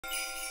Good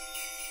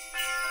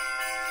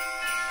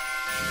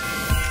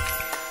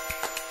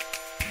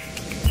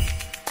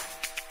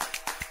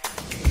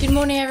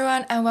morning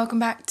everyone and welcome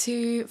back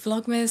to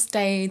Vlogmas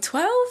day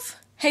 12.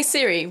 Hey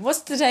Siri,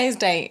 what's today's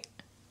date?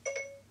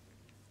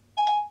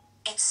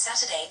 It's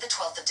Saturday the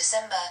 12th of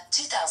December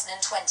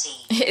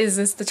 2020. Is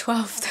this the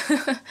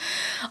 12th?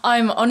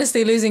 I'm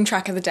honestly losing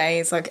track of the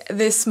days. Like,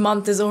 this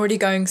month is already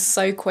going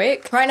so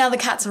quick. Right now the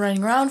cats are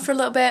running around for a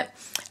little bit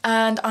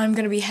and I'm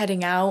gonna be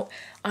heading out.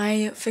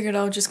 I figured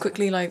I'll just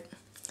quickly like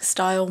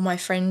style my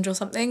fringe or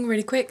something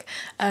really quick,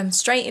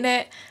 straighten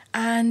it.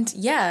 And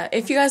yeah,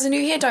 if you guys are new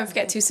here, don't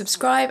forget to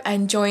subscribe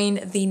and join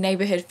the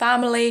neighborhood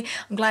family.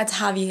 I'm glad to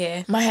have you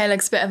here. My hair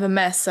looks a bit of a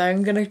mess, so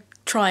I'm gonna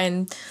try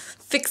and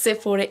fix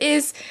it for what it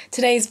is.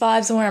 Today's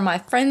vibes, I'm wearing my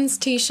friend's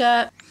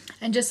t-shirt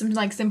and just some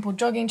like simple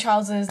jogging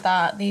trousers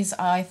that these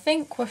I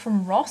think were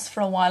from Ross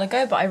for a while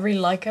ago, but I really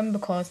like them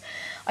because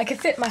I can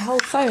fit my whole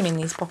phone in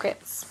these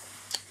pockets.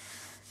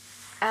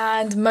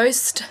 And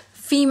most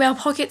female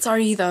pockets are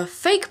either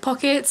fake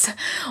pockets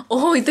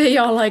or they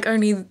are like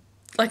only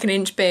like an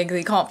inch big,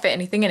 they can't fit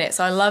anything in it.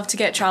 So I love to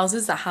get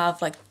trousers that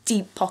have like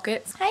deep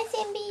pockets. Hi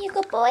Simbi, you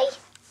good boy?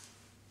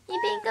 You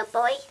being good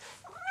boy?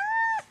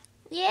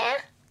 Yeah?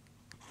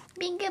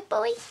 Being good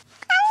boy?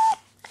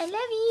 I love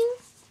you.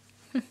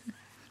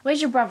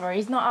 Where's your brother?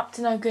 He's not up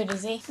to no good,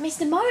 is he?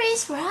 Mr.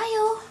 Morris, where are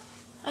you?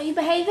 Are you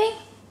behaving?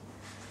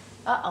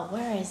 Uh-oh,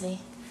 where is he?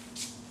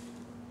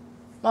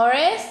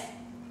 Morris?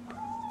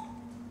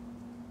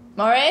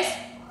 Morris?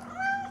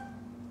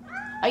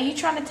 Are you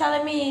trying to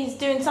tell me he's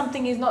doing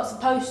something he's not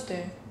supposed to?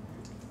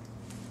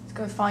 Let's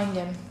go find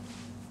him.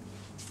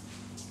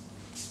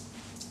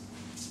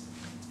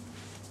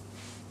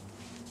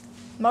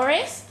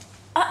 Morris?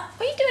 What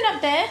are you doing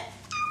up there?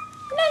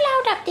 You're not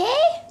allowed up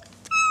there.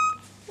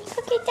 You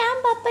can get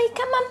down, Bubby.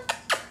 Come on.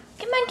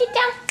 Come on, get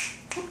down.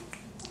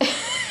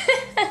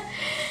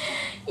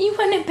 You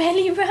want a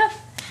belly rub?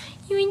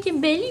 You want your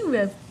belly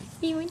rub?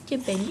 You want your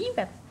belly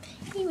rub?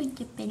 You want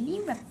your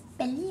belly rub?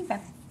 Belly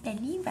rub?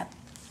 Belly rub?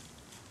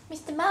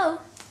 Mr. Mo?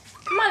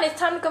 Come on, it's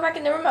time to go back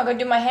in the room. I'll go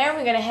do my hair and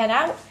we're gonna head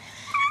out.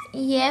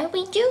 Yeah,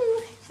 we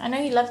do. I know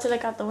you love to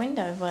look out the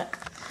window, but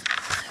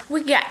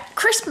we got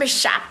Christmas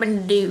shopping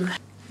to do.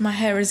 My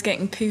hair is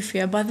getting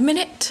poofier by the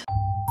minute.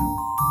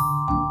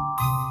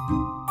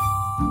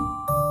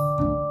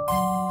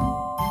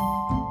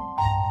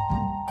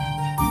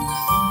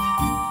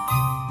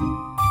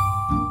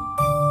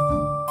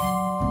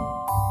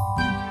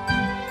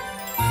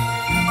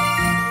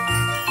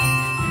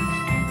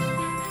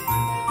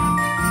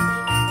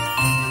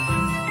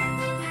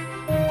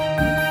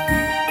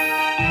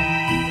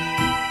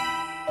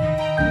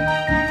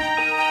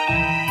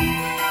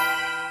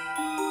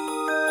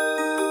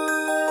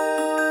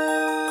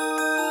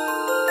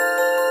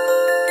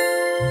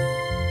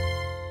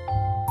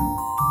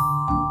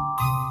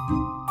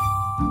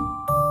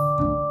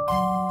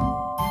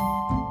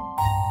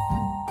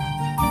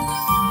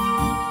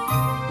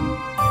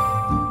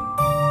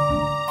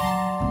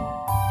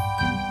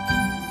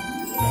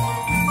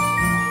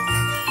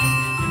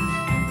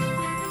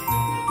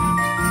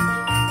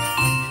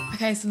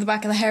 Okay, so the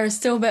back of the hair is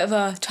still a bit of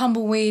a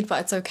tumbleweed, but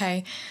it's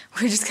okay.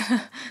 We're just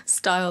gonna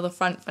style the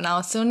front for now.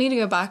 I still need to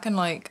go back and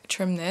like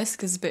trim this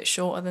because it's a bit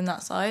shorter than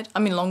that side. I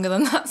mean longer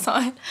than that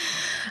side.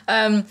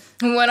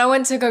 When I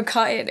went to go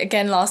cut it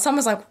again last time, I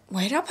was like,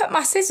 where did I put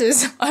my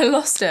scissors? I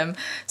lost them.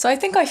 So I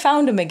think I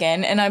found them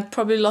again and I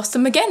probably lost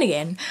them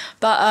again.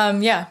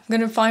 But yeah, I'm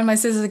gonna find my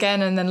scissors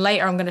again and then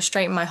later I'm gonna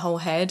straighten my whole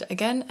head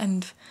again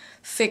and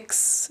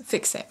fix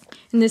it.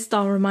 And this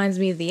style reminds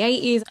me of the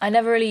 80s. I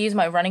never really use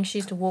my running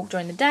shoes to walk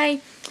during the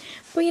day,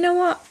 but you know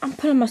what? I'm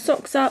pulling my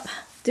socks up,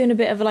 doing a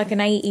bit of like an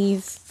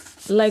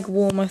 80s leg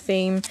warmer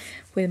theme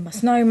with my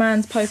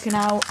snowmans poking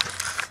out.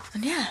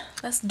 And yeah,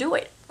 let's do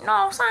it. You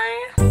know what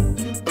I'm saying?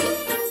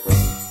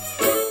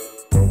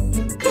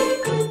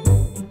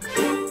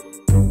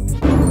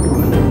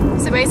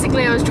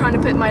 Basically, I was trying to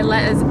put my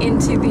letters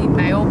into the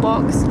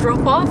mailbox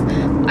drop-off.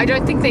 I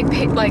don't think they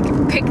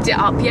picked it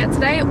up yet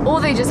today,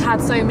 or they just had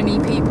so many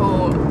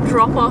people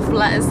drop off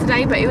letters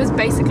today, but it was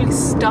basically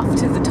stuffed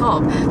to the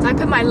top. So I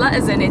put my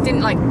letters in, it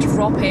didn't like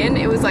drop in,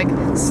 it was like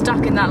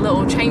stuck in that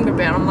little chamber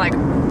bit. I'm like,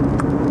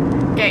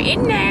 get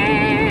in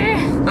there.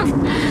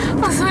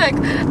 I was like,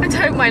 I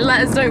hope my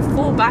letters don't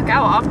fall back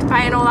out after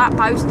paying all that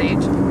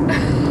postage.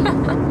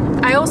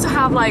 I also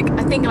have like,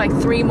 I think like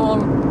 3 more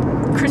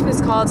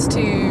Christmas cards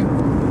to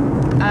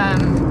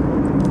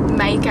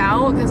make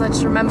out because I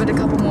just remembered a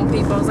couple more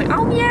people. I was like,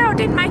 oh yeah, I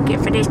didn't make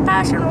it for this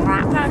person or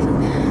that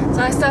person.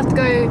 So I still have to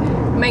go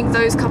make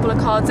those couple of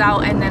cards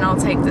out and then I'll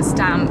take the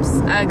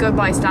stamps, go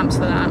buy stamps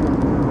for that,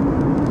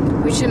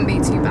 which shouldn't be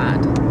too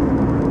bad.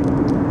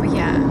 But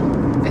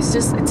yeah, it's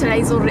just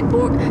today's already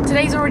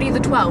the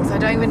 12th. I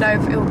don't even know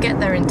if it will get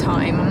there in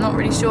time. I'm not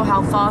really sure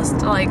how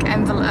fast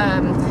I'm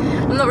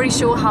not really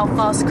sure how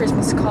fast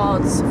Christmas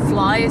cards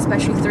fly,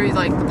 especially through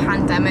like the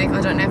pandemic.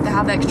 I don't know if they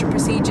have extra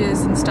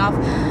procedures and stuff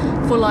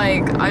for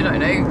like, I don't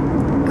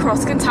know,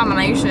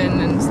 cross-contamination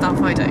and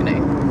stuff, I don't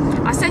know.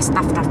 I say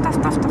stuff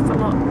a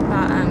lot,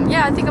 but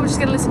yeah, I think I'm just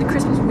gonna listen to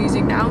Christmas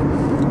music now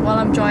while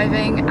I'm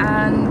driving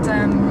and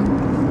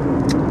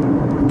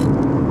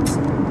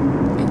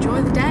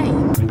enjoy the day.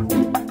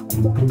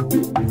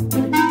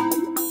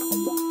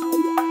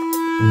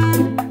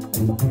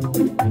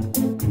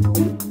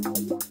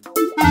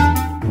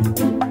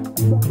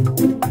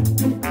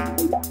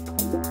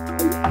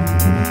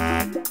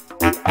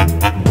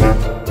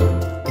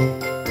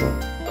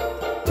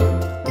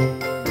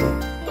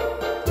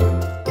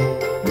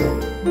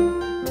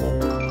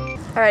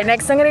 Alright,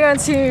 next I'm gonna go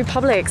into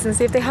Publix and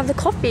see if they have the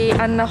coffee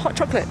and the hot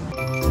chocolate.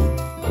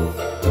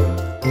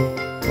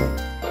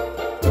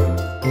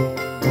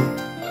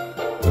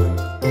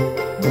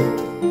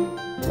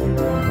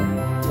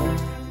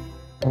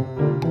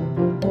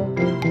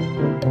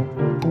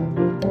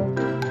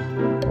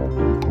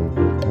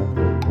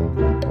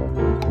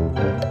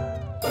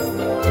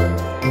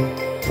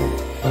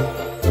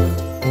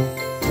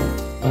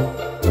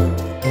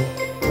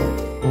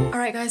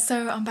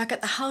 So I'm back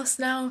at the house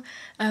now,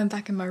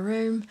 back in my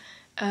room.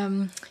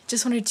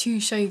 Just wanted to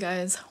show you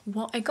guys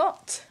what I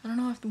got. I don't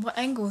know what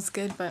angle is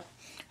good, but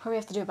probably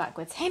have to do it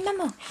backwards. Hey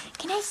Momo,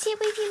 can I sit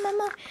with you,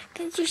 Momo?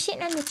 Because you're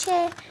sitting on the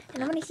chair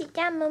and I want to sit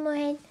down, Momo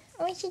head.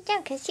 I want to sit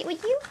down. Can I sit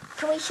with you?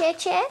 Can we share a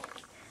chair?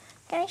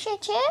 Can I share a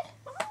chair?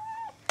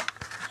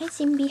 Hey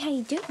Simbi, how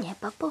you doing there,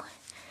 Bubble?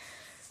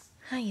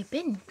 How you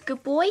been?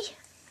 Good boy?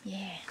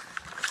 Yeah.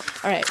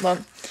 Alright, well,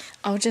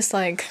 I'll just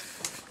like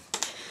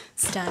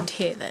stand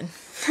here then.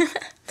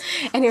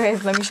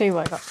 Anyways, let me show you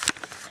what I got.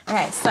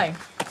 Alright, so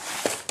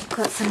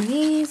got some of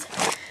these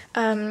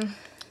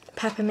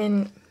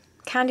peppermint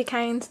candy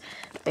canes.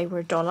 They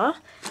were $1.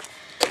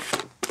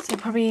 So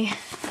probably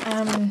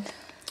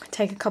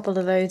take a couple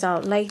of those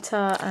out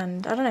later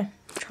and I don't know,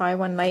 try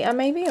one later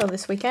maybe, or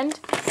this weekend.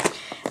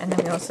 And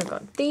then we also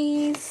got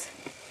these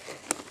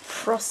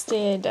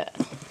frosted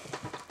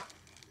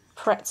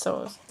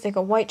pretzels. They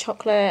got white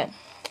chocolate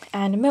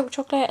and milk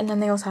chocolate, and then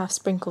they also have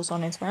sprinkles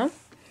on as well,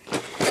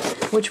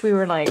 which we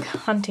were like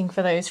hunting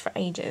for those for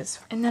ages.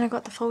 And then I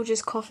got the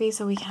Folgers coffee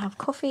so we can have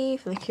coffee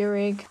for the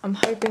Keurig. I'm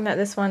hoping that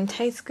this one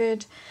tastes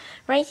good.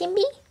 Right,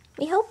 Simbi?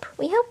 We hope,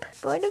 we hope.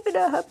 Boy, look at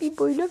how happy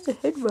boy loves a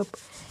head rub.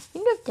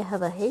 You love to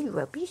have a head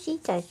rub. You see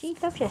that? He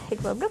loves a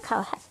head rub. Look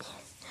how happy.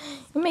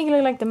 You make it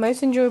look like the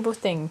most enjoyable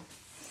thing.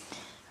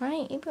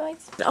 Right, you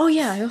guys? Oh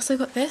yeah, I also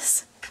got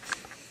this,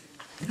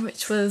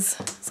 which was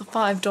it's a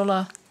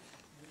 $5,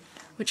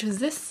 which was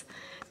this.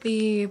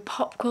 The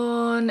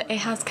popcorn, it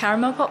has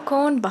caramel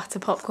popcorn, butter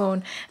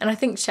popcorn, and I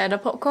think cheddar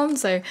popcorn,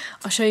 so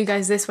I'll show you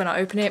guys this when I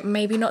open it.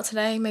 Maybe not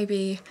today,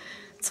 maybe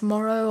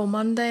tomorrow or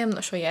Monday, I'm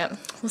not sure yet.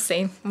 We'll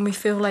see when we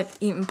feel like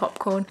eating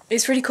popcorn.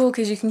 It's really cool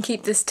because you can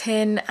keep this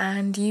tin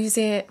and use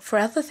it for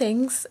other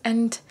things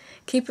and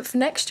keep it for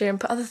next year and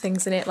put other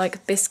things in it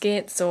like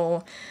biscuits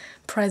or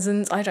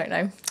presents, I don't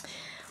know.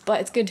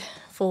 But it's good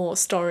for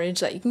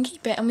storage that you can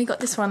keep it. And we got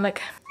this one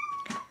like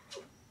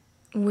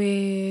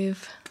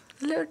with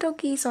little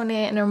doggies on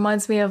it, and it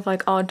reminds me of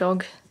like our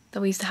dog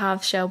that we used to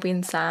have, Shelby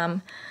and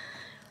Sam.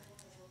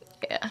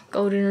 Yeah,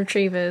 golden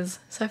retrievers.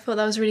 So I thought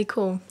that was really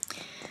cool.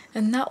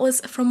 And that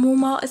was from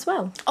Walmart as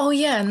well. Oh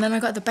yeah, and then I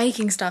got the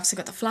baking stuff. So I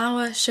got the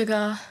flour,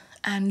 sugar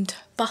and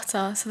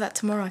butter so that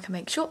tomorrow I can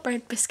make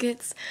shortbread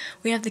biscuits.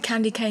 We have the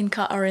candy cane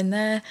cutter in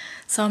there,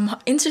 so I'm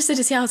interested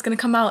to see how it's going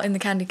to come out in the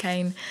candy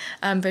cane,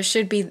 but it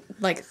should be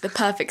like the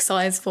perfect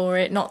size for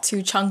it, not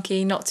too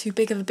chunky, not too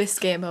big of a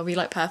biscuit, but it'll be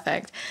like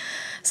perfect.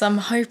 So I'm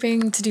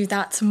hoping to do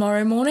that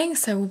tomorrow morning,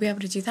 so we'll be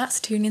able to do that.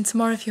 So tune in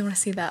tomorrow if you want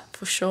to see that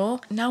for sure.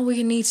 Now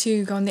we need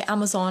to go on the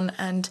Amazon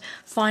and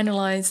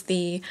finalise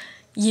the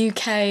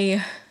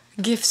UK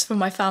gifts for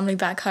my family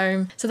back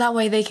home, so that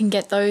way they can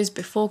get those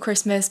before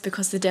Christmas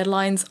because the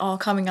deadlines are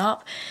coming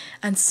up,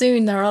 and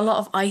soon there are a lot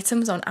of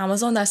items on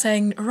Amazon that are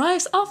saying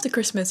arrives after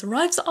Christmas,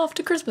 arrives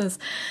after Christmas.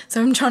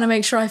 So I'm trying to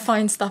make sure I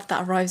find stuff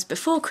that arrives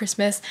before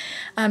Christmas.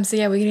 So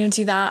yeah, we're going to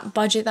do that,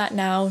 budget that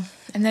now,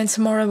 and then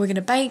tomorrow we're going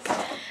to bake,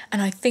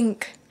 and I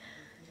think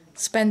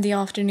spend the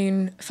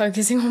afternoon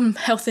focusing on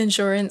health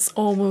insurance,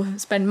 or we'll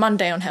spend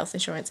Monday on health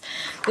insurance.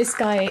 This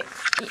guy,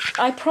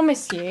 I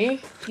promise you,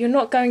 you're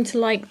not going to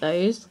like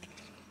those.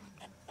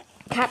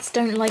 Cats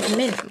don't like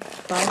mint,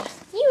 bud.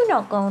 You're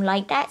not going to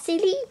like that,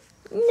 silly.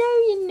 No,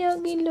 you're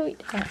not going to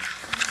like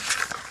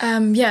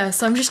that. Yeah,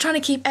 so I'm just trying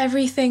to keep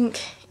everything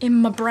in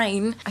my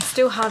brain. I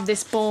still have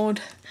this board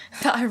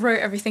that I wrote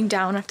everything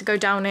down. I have to go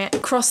down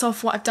it, cross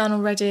off what I've done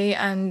already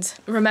and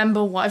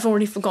remember what I've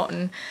already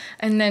forgotten,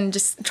 and then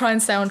just try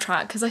and stay on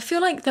track, because I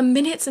feel like the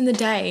minutes in the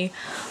day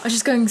are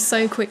just going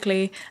so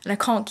quickly and I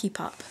can't keep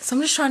up. So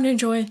I'm just trying to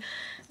enjoy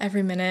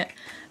every minute.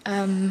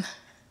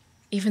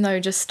 Even though,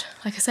 just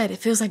like I said, it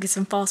feels like it's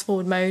in fast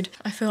forward mode.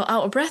 I feel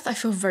out of breath, I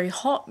feel very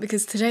hot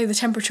because today the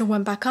temperature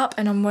went back up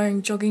and I'm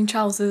wearing jogging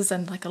trousers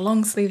and like a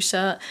long sleeve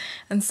shirt,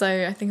 and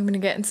so I think I'm gonna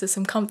get into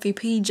some comfy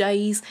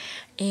PJs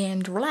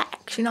and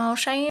relax, you know what I'm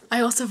saying?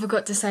 I also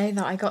forgot to say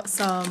that I got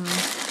some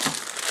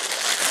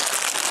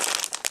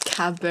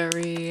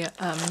Cadbury,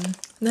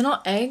 they're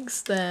not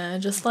eggs, they're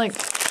just like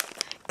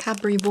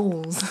Cadbury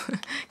balls.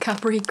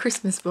 Cadbury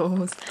Christmas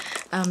balls.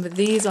 But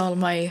these are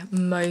my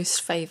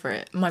most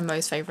favourite.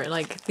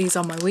 Like, these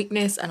are my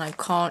weakness and I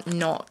can't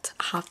not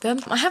have them.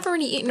 I haven't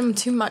really eaten them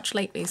too much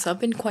lately, so I've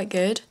been quite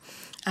good.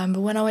 But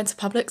when I went to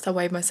Publix, I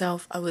weighed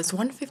myself. I was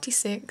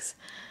 156.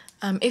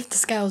 If the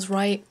scale's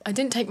right, I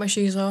didn't take my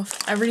shoes off.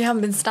 I really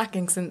haven't been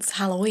snacking since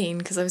Halloween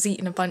because I was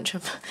eating a bunch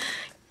of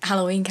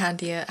Halloween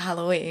candy at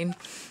Halloween.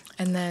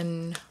 And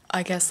then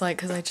I guess like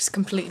because I just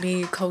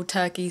completely cold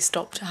turkey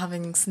stopped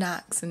having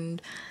snacks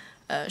and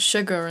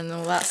sugar and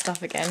all that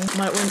stuff again.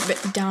 Might went a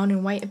bit down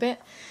in weight a bit.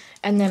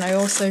 And then I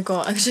also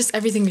got, it's just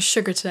everything is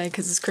sugar today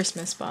because it's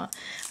Christmas, but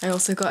I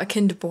also got a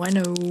Kinder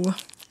Bueno,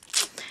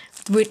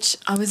 which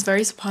I was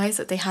very surprised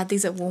that they had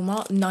these at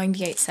Walmart,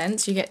 98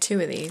 cents. You get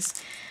 2 of these.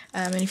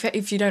 And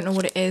if you don't know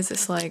what it is,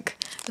 it's like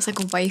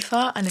a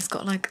wafer and it's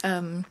got like,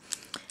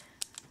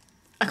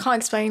 I can't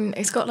explain,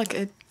 it's got like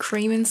a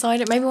cream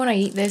inside it. Maybe when I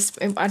eat this,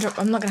 I'm not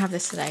going to have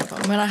this today,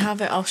 but when I have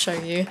it, I'll show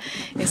you.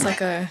 It's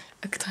like a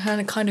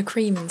kind of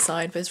cream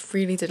inside, but it's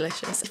really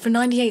delicious. For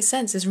 98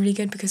 cents is really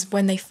good because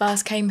when they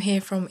first came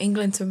here from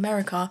England to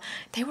America,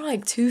 they were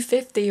like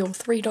 $2.50 or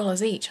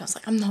 $3 each. I was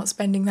like, I'm not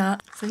spending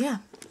that. So yeah,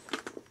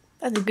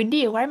 that's a good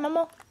deal, right,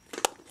 Mama?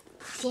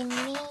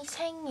 Simmy's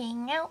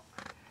hanging out.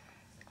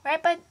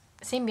 Right, bud?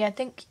 Simbi, I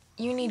think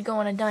you need to go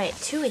on a diet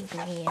too in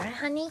here, right,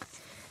 honey?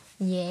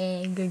 Yeah,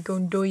 you're gonna go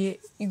on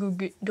diet. You go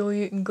get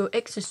diet and go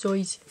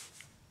exercise.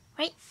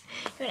 Right?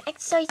 You wanna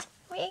exercise?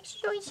 Right,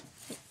 exercise.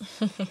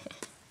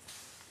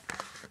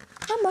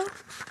 Mama,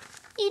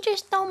 you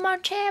just stole my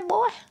chair,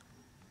 boy.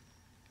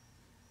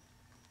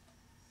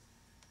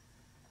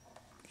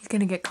 He's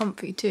gonna get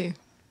comfy too.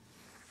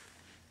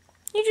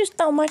 You just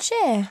stole my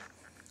chair.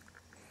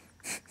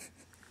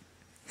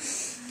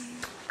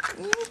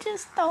 You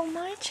just stole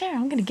my chair.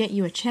 I'm gonna get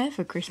you a chair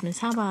for Christmas.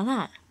 How about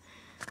that?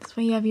 That's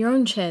where you have your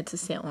own chair to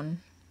sit on.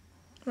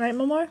 Right,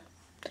 Mama?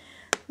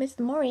 Mr.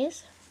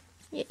 Morris,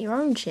 you get your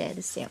own chair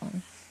to sit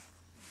on.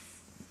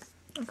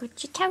 I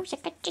got your toes, I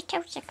got your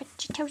toes, I got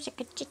your toes, I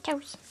got your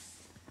toes.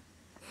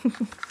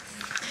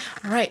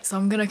 Alright, so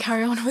I'm gonna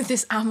carry on with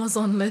this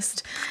Amazon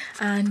list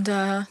and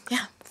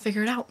yeah,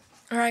 figure it out.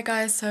 Alright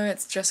guys, so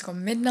it's just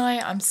gone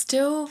midnight. I'm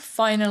still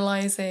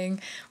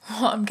finalising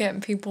what I'm getting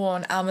people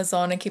on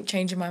Amazon. I keep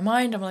changing my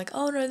mind. I'm like,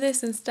 oh no,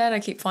 this instead. I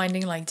keep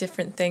finding like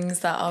different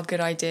things that are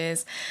good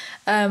ideas.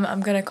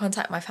 I'm going to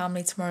contact my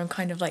family tomorrow and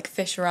kind of like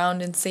fish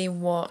around and see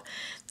what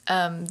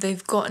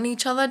they've got in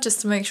each other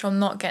just to make sure I'm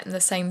not getting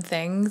the same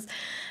things.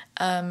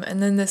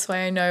 And then this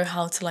way I know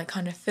how to like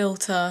kind of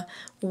filter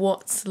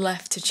what's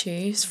left to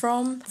choose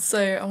from.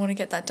 So I want to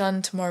get that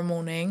done tomorrow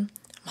morning.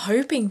 I'm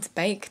hoping to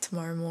bake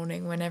tomorrow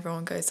morning when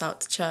everyone goes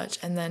out to church,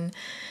 and then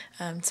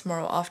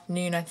tomorrow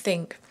afternoon I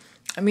think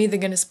I'm either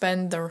going to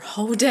spend the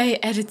whole day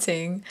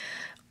editing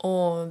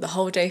or the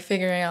whole day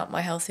figuring out my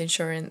health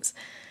insurance,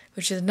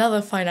 which is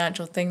another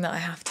financial thing that I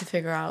have to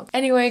figure out.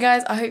 Anyway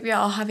guys, I hope you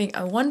are having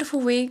a wonderful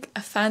week,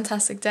 a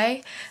fantastic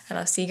day, and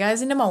I'll see you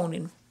guys in the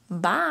morning.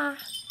 Bye!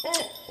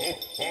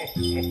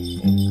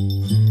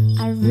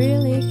 I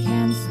really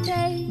can't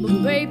stay,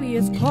 but baby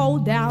it's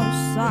cold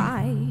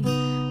outside.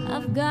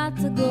 I've got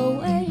to go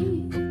away,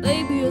 but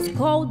baby it's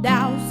cold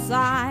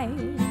outside.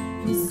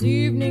 This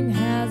evening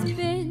has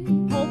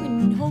been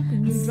hoping you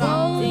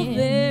dropped in. So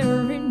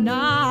very nice.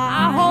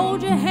 I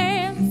hold your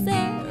hands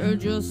there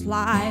just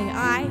like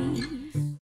ice.